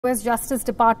U.S. Justice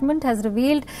Department has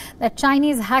revealed that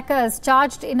Chinese hackers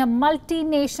charged in a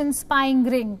multi-nation spying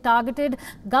ring targeted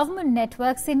government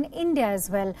networks in India as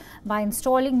well by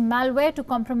installing malware to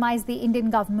compromise the Indian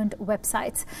government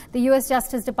websites. The U.S.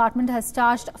 Justice Department has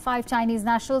charged 5 Chinese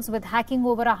nationals with hacking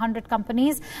over 100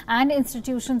 companies and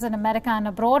institutions in America and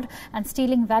abroad and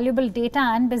stealing valuable data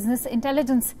and business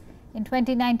intelligence. In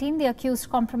 2019, the accused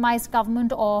compromised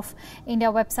government of India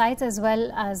websites as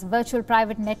well as virtual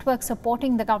private networks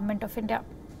supporting the government of India.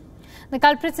 The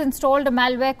culprits installed a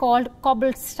malware called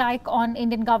Cobalt Strike on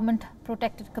Indian government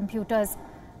protected computers.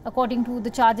 According to the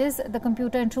charges, the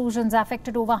computer intrusions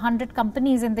affected over 100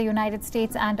 companies in the United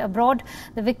States and abroad.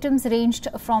 The victims ranged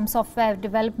from software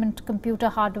development, computer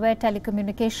hardware,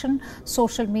 telecommunication,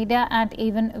 social media, and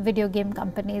even video game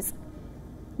companies.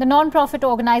 The non-profit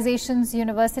organizations,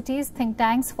 universities, think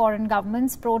tanks, foreign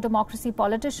governments, pro-democracy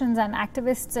politicians and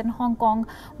activists in Hong Kong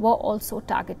were also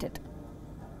targeted.